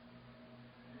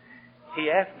 He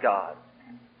asked God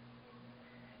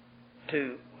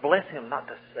to bless him not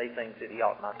to say things that he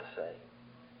ought not to say.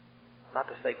 Not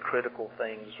to say critical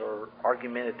things or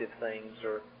argumentative things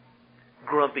or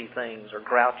grumpy things or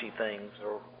grouchy things,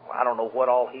 or I don't know what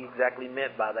all he exactly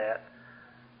meant by that.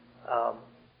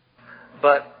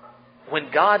 But when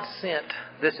God sent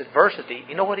this adversity,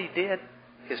 you know what he did?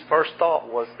 His first thought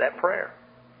was that prayer.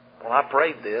 Well, I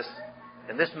prayed this,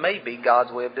 and this may be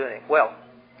God's way of doing it. Well,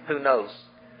 who knows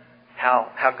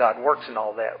how God works in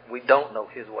all that? We don't know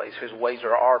his ways. His ways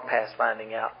are past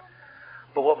finding out.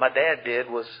 But what my dad did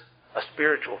was a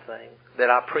spiritual thing that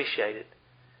I appreciated.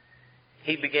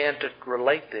 He began to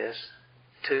relate this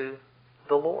to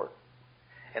the Lord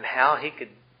and how he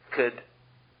could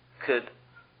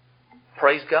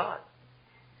praise God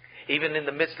even in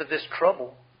the midst of this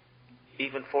trouble,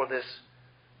 even for this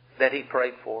that he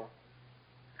prayed for.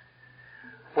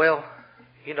 Well,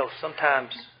 you know,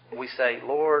 sometimes we say,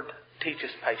 Lord, teach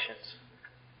us patience.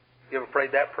 You ever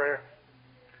prayed that prayer?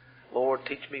 Lord,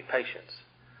 teach me patience.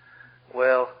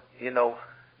 Well, you know,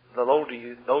 the older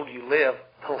you live,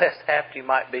 the less apt you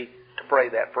might be to pray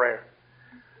that prayer.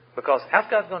 Because how's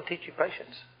God going to teach you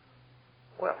patience?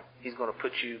 Well, he's going to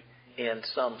put you in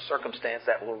some circumstance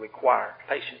that will require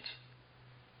patience.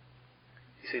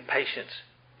 You see, patience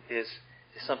is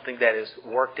something that is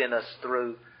worked in us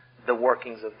through the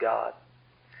workings of God.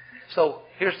 So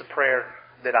here's the prayer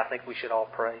that I think we should all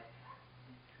pray.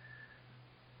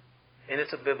 And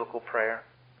it's a biblical prayer.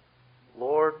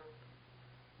 Lord,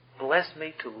 bless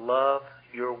me to love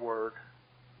your word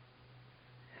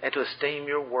and to esteem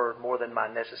your word more than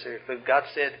my necessary food. God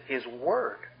said his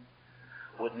word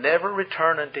would never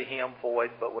return unto him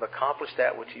void, but would accomplish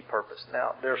that which he purposed.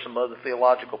 Now, there are some other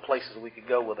theological places we could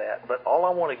go with that, but all I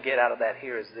want to get out of that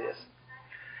here is this.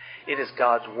 It is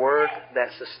God's word that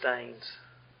sustains.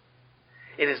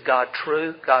 It is God's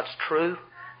truth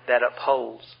that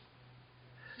upholds.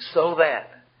 So that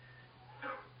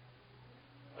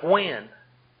when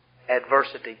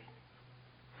adversity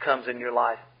comes in your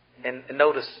life, and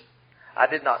notice, I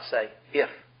did not say if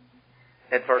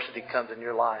adversity comes in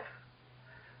your life.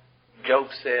 Job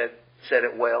said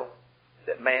it well,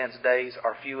 that man's days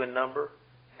are few in number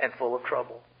and full of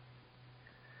trouble.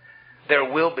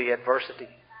 There will be adversity.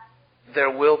 There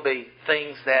will be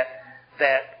things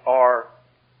that are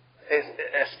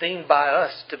esteemed by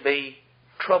us to be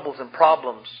troubles and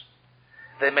problems.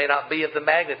 They may not be of the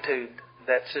magnitude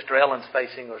that Sister Ellen's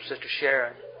facing or Sister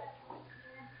Sharon.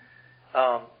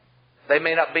 They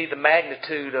may not be the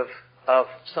magnitude of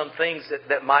some things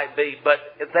that might be, but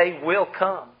they will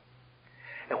come.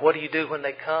 And what do you do when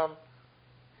they come?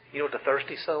 You know what the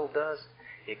thirsty soul does?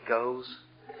 It goes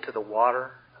to the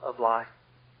water of life.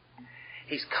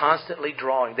 He's constantly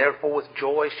drawing. Therefore with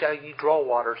joy shall you draw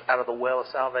waters out of the well of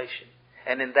salvation.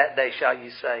 And in that day shall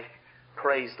you say,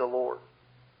 praise the Lord.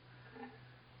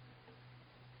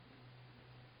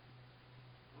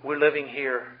 We're living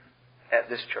here at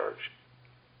this church,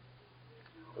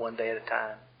 one day at a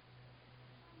time.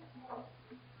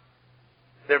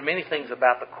 There are many things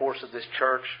about the course of this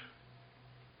church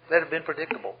that have been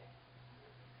predictable.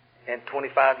 And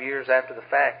 25 years after the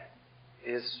fact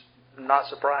is not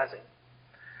surprising.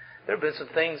 There have been some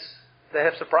things that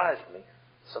have surprised me.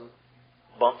 Some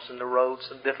bumps in the road,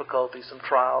 some difficulties, some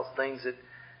trials, things that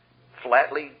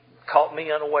flatly caught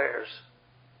me unawares.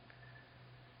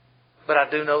 But I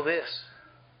do know this.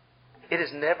 It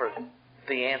is never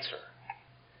the answer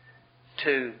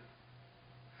to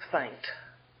faint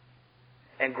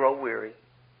and grow weary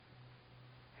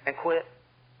and quit.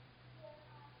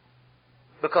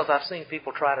 Because I've seen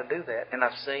people try to do that, and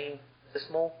I've seen the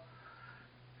small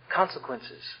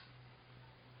consequences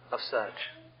of such.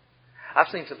 I've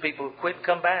seen some people who quit and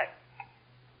come back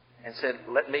and said,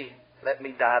 let me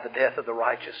die the death of the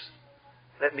righteous.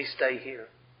 Let me stay here.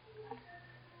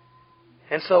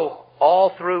 And so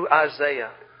all through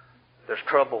Isaiah, there's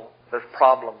trouble, there's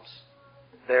problems,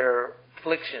 there are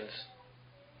afflictions.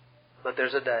 But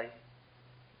there's a day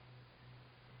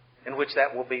in which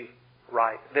that will be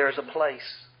right. There is a place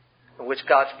in which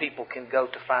God's people can go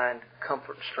to find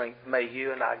comfort and strength. May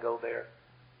you and I go there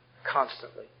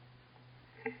constantly.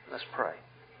 Let's pray.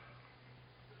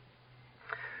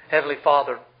 Heavenly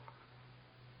Father,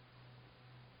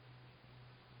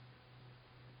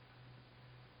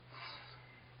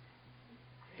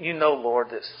 you know,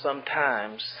 Lord, that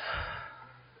sometimes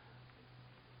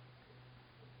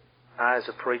I, as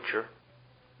a preacher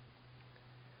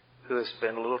who has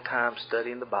spent a little time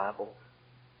studying the Bible,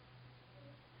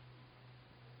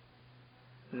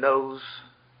 knows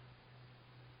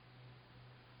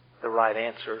the right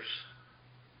answers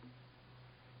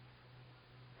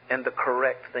and the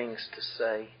correct things to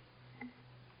say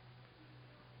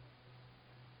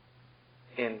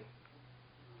in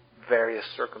various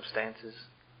circumstances.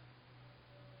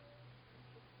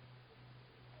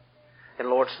 And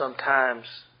Lord, sometimes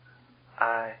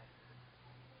I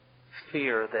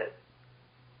fear that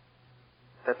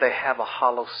they have a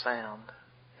hollow sound.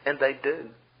 And they do.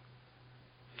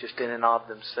 Just in and of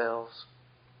themselves.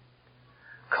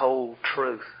 Cold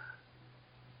truth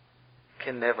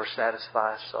can never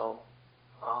satisfy a soul.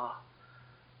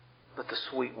 But the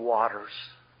sweet waters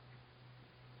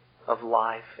of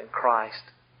life in Christ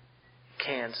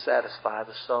can satisfy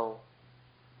the soul.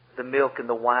 The milk and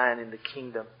the wine in the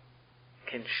kingdom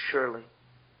can surely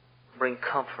bring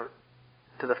comfort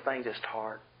to the faintest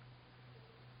heart.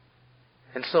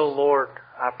 And so, Lord,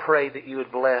 I pray that you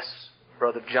would bless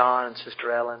Brother John and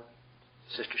Sister Ellen,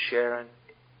 Sister Sharon.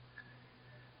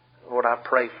 Lord, I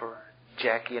pray for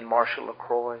Jackie and Marshall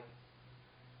LaCroix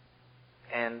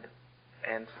and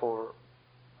for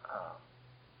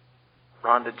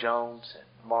Rhonda Jones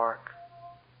and Mark.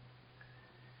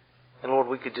 And Lord,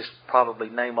 we could just probably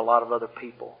name a lot of other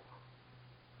people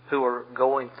who are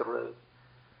going through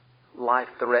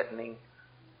life-threatening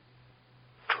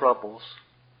troubles.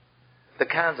 The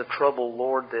kinds of trouble,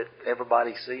 Lord, that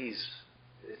everybody sees.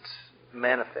 It's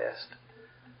manifest.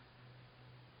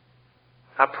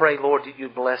 I pray, Lord, that you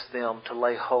bless them to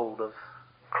lay hold of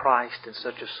Christ in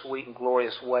such a sweet and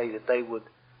glorious way that they would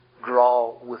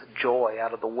draw with joy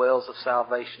out of the wells of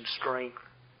salvation strength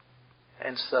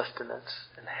and sustenance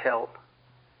and help.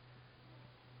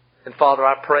 And Father,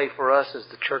 I pray for us as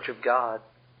the Church of God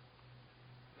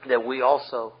that we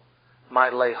also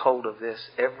might lay hold of this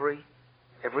every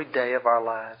day of our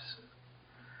lives.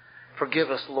 Forgive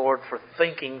us, Lord, for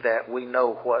thinking that we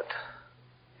know what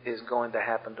is going to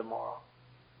happen tomorrow.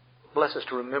 Bless us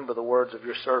to remember the words of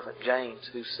your servant James,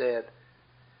 who said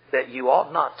that you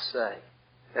ought not to say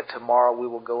that tomorrow we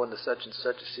will go into such and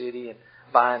such a city and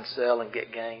buy and sell and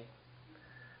get gain,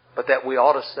 but that we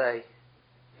ought to say,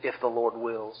 if the Lord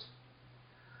wills.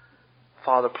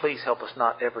 Father, please help us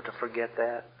not ever to forget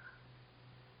that.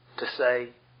 To say,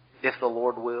 if the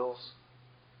Lord wills.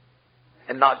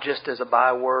 And not just as a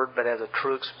byword, but as a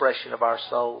true expression of our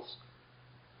souls.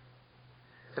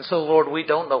 And so, Lord, we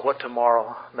don't know what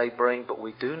tomorrow may bring, but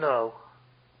we do know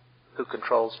who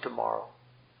controls tomorrow.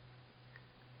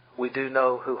 We do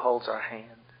know who holds our hand.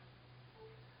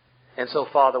 And so,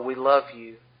 Father, we love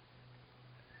you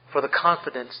for the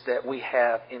confidence that we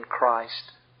have in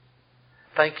Christ.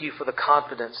 Thank you for the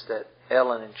confidence that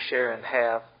Ellen and Sharon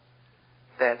have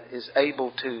that is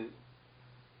able to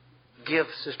give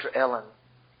Sister Ellen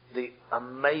the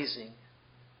amazing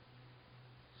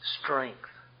strength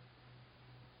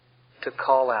to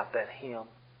call out that hymn.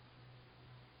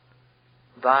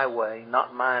 Thy way,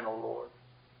 not mine, O Lord,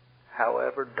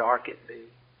 however dark it be.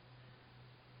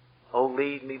 O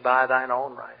lead me by thine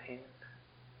own right hand.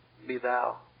 Be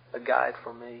thou a guide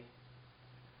for me.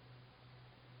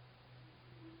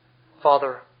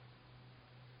 Father,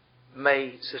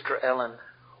 may Sister Ellen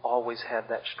always have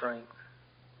that strength.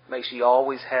 May she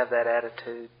always have that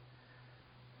attitude.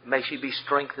 May she be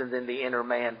strengthened in the inner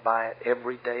man by it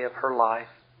every day of her life.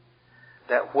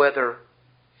 That whether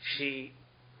she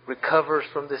recovers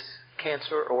from this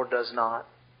cancer or does not,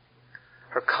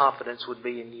 her confidence would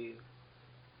be in you.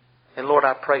 And Lord,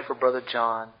 I pray for Brother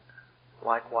John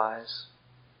likewise,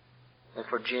 and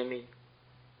for Jimmy,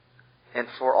 and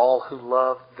for all who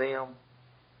love them.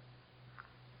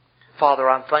 Father,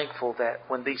 I'm thankful that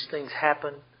when these things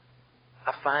happen,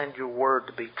 I find your word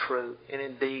to be true. And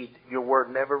indeed, your word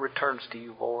never returns to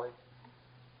you void.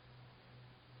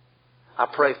 I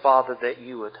pray, Father, that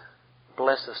you would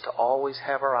bless us to always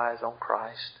have our eyes on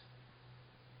Christ,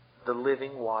 the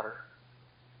living water.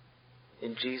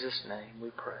 In Jesus' name we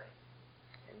pray.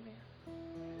 Amen.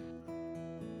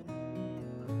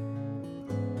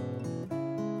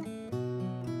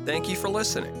 Thank you for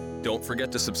listening. Don't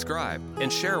forget to subscribe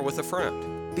and share with a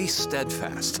friend. Be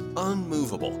steadfast,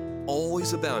 unmovable,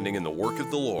 always abounding in the work of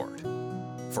the Lord.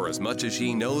 For as much as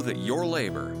ye know that your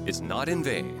labor is not in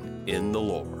vain in the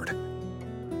Lord.